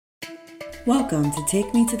Welcome to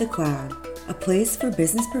Take Me to the Cloud, a place for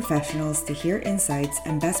business professionals to hear insights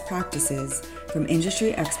and best practices from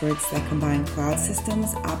industry experts that combine cloud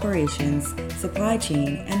systems, operations, supply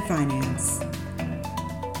chain, and finance.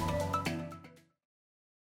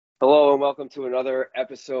 Hello and welcome to another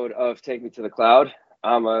episode of Take Me to the Cloud.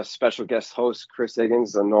 I'm a special guest host, Chris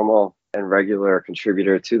Higgins, a normal and regular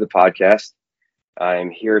contributor to the podcast. I'm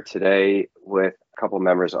here today with a couple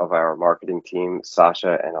members of our marketing team,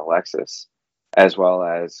 Sasha and Alexis, as well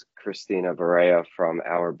as Christina Barea from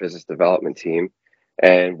our business development team.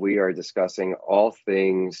 And we are discussing all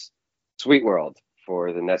things SuiteWorld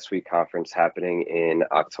for the NetSuite conference happening in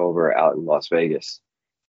October out in Las Vegas.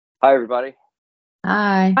 Hi, everybody.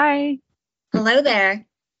 Hi. Hi. Hello there.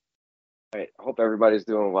 All right, I hope everybody's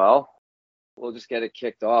doing well. We'll just get it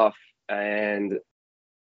kicked off. And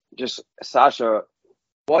just, Sasha,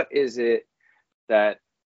 what is it that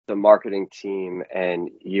the marketing team and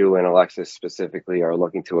you and Alexis specifically are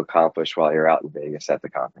looking to accomplish while you're out in Vegas at the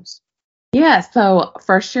conference? Yeah, so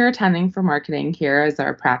first year attending for marketing here as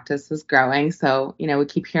our practice is growing. So, we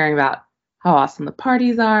keep hearing about how awesome the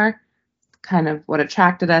parties are, kind of what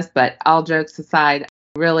attracted us, but all jokes aside,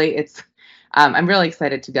 really I'm really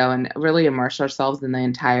excited to go and really immerse ourselves in the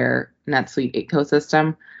entire NetSuite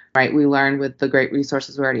ecosystem, right? We learn with the great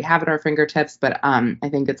resources we already have at our fingertips, but I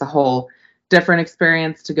think it's a whole different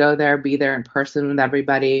experience to go there, be there in person with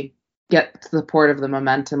everybody, get support of the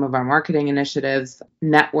momentum of our marketing initiatives,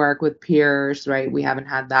 network with peers, right? We haven't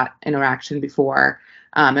had that interaction before.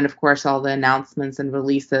 And of course, all the announcements and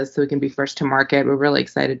releases so we can be first to market. We're really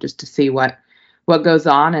excited just to see what goes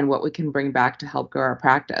on and what we can bring back to help grow our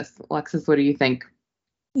practice. Alexis, what do you think?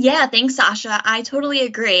 Yeah, thanks, Sasha. I totally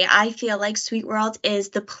agree. I feel like SuiteWorld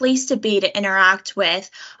is the place to be to interact with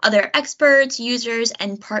other experts, users,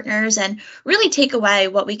 and partners, and really take away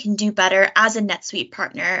what we can do better as a NetSuite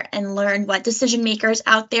partner and learn what decision makers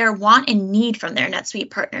out there want and need from their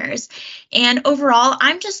NetSuite partners. And overall,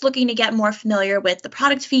 I'm just looking to get more familiar with the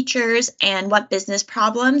product features and what business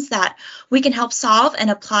problems that we can help solve and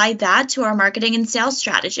apply that to our marketing and sales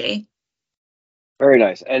strategy. Very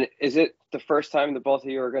nice. And is it the first time that both of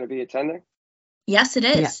you are going to be attending? Yes, it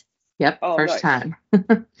is. Yeah. Yep, Oh, first nice.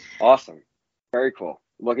 time. Awesome. Very cool.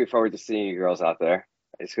 Looking forward to seeing you girls out there.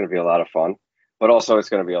 It's going to be a lot of fun, but also it's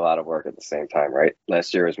going to be a lot of work at the same time, right?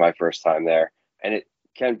 Last year was my first time there, and it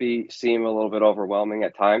can seem a little bit overwhelming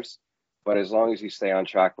at times, but as long as you stay on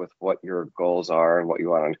track with what your goals are and what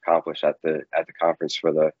you want to accomplish at the conference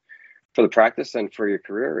for the practice and for your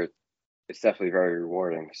career, it's definitely very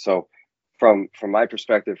rewarding. So from my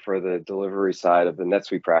perspective, for the delivery side of the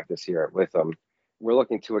NetSuite practice here at Witham, we're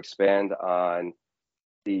looking to expand on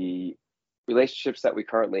the relationships that we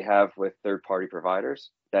currently have with third-party providers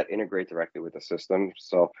that integrate directly with the system.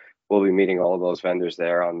 So we'll be meeting all of those vendors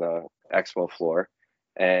there on the expo floor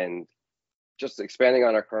and just expanding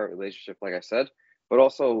on our current relationship, like I said, but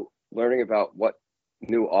also learning about what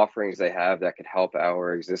new offerings they have that could help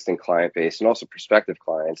our existing client base and also prospective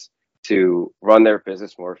clients to run their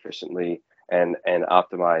business more efficiently and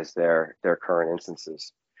optimize their current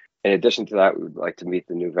instances. In addition to that, we would like to meet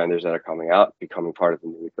the new vendors that are coming out, becoming part of the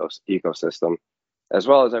new ecosystem, as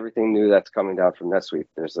well as everything new that's coming down from NetSuite.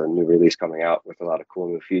 There's a new release coming out with a lot of cool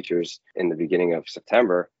new features in the beginning of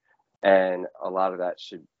September, and a lot of that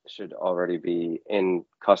should already be in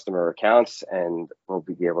customer accounts, and we'll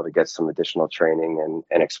be able to get some additional training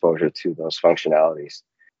and exposure to those functionalities.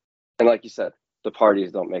 And like you said, the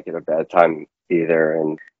parties don't make it a bad time either,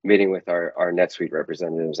 and meeting with our NetSuite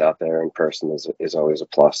representatives out there in person is always a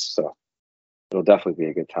plus. So it'll definitely be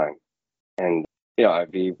a good time. And I'd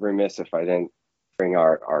be remiss if I didn't bring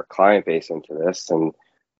our client base into this. And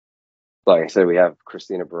like I said, we have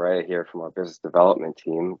Christina Barea here from our business development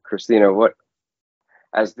team. Christina, what,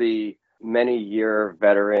 as the many-year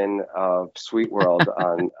veteran of SuiteWorld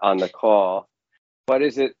on the call, what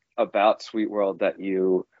is it about SuiteWorld that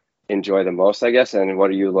you enjoy the most, I guess, and what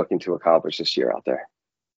are you looking to accomplish this year out there?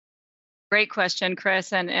 Great question,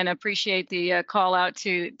 Chris, and appreciate the call out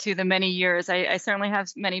to the many years. I certainly have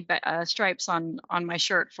many stripes on my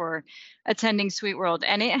shirt for attending SuiteWorld,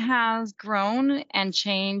 and it has grown and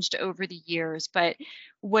changed over the years. But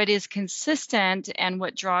what is consistent and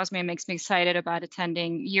what draws me and makes me excited about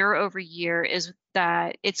attending year over year is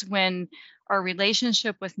that it's when our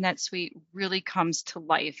relationship with NetSuite really comes to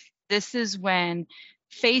life. This is when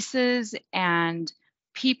faces and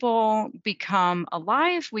people become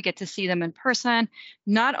alive. We get to see them in person.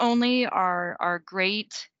 Not only are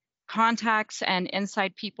great contacts and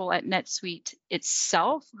inside people at NetSuite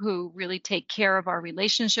itself who really take care of our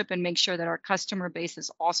relationship and make sure that our customer base is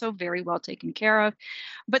also very well taken care of,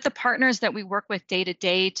 but the partners that we work with day to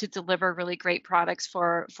day to deliver really great products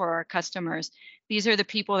for our customers. These are the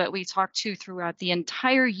people that we talk to throughout the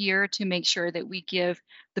entire year to make sure that we give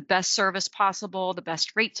the best service possible, the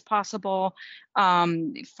best rates possible,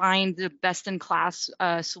 find the best in class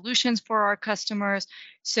solutions for our customers.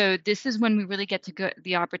 So this is when we really get to get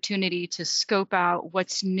the opportunity to scope out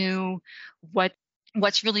what's new,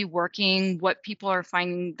 what's really working, what people are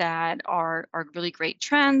finding that are really great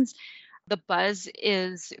trends. The buzz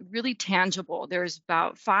is really tangible. There's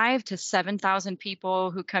about 5,000 to 7,000 people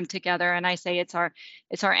who come together, and I say it's our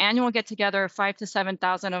annual get together. 5,000 to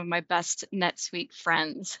 7,000 of my best NetSuite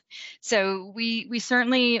friends. So we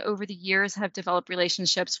certainly over the years have developed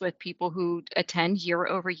relationships with people who attend year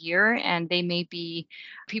over year, and they may be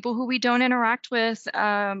people who we don't interact with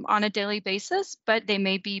on a daily basis, but they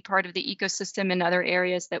may be part of the ecosystem in other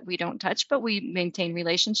areas that we don't touch, but we maintain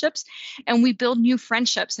relationships and we build new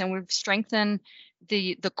friendships, and we've strengthen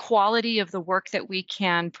the quality of the work that we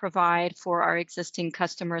can provide for our existing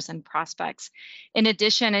customers and prospects. In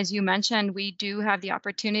addition, as you mentioned, we do have the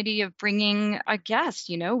opportunity of bringing a guest.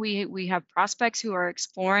 We have prospects who are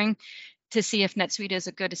exploring to see if NetSuite is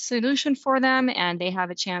a good solution for them, and they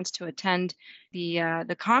have a chance to attend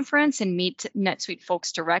the conference and meet NetSuite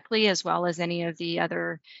folks directly, as well as any of the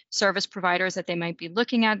other service providers that they might be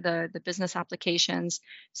looking at, the business applications.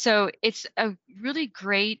 So it's a really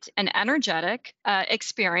great and energetic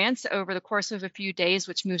experience over the course of a few days,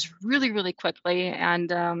 which moves really, really quickly,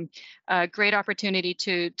 and a great opportunity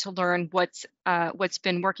to learn what's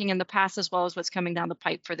been working in the past, as well as what's coming down the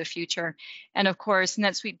pipe for the future. And of course,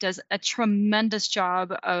 NetSuite does a tremendous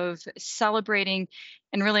job of celebrating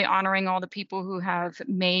and really honoring all the people who have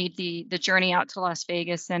made the journey out to Las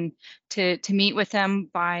Vegas, and to meet with them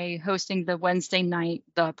by hosting the Wednesday night,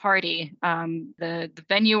 the party. The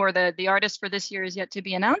venue or the artist for this year is yet to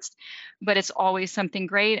be announced, but it's always something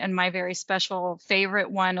great. And my very special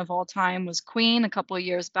favorite one of all time was Queen a couple of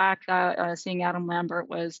years back. Seeing Adam Lambert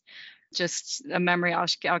was just a memory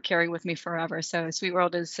I'll carry with me forever. So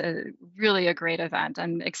SuiteWorld is really a great event.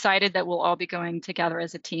 I'm excited that we'll all be going together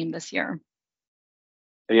as a team this year.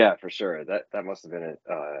 Yeah, for sure. That must have been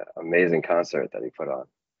an amazing concert that he put on.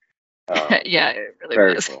 Yeah, it really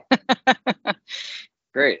very was. Cool.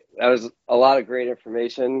 Great. That was a lot of great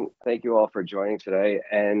information. Thank you all for joining today.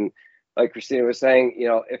 And like Christina was saying,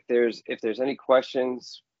 if there's any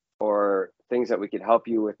questions or things that we could help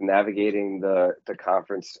you with navigating the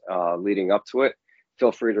conference leading up to it,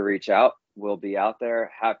 feel free to reach out. We'll be out there,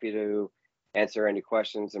 happy to answer any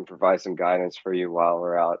questions and provide some guidance for you while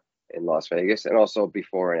we're out in Las Vegas, and also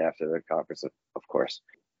before and after the conference, of course.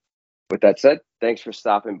 With that said, thanks for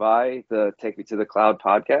stopping by the Take Me to the Cloud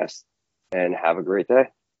podcast, and have a great day.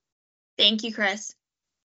 Thank you, Chris.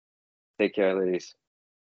 Take care, ladies.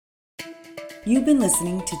 You've been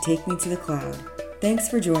listening to Take Me to the Cloud. Thanks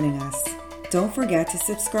for joining us. Don't forget to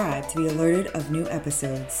subscribe to be alerted of new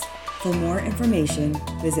episodes. For more information,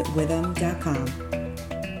 visit withum.com.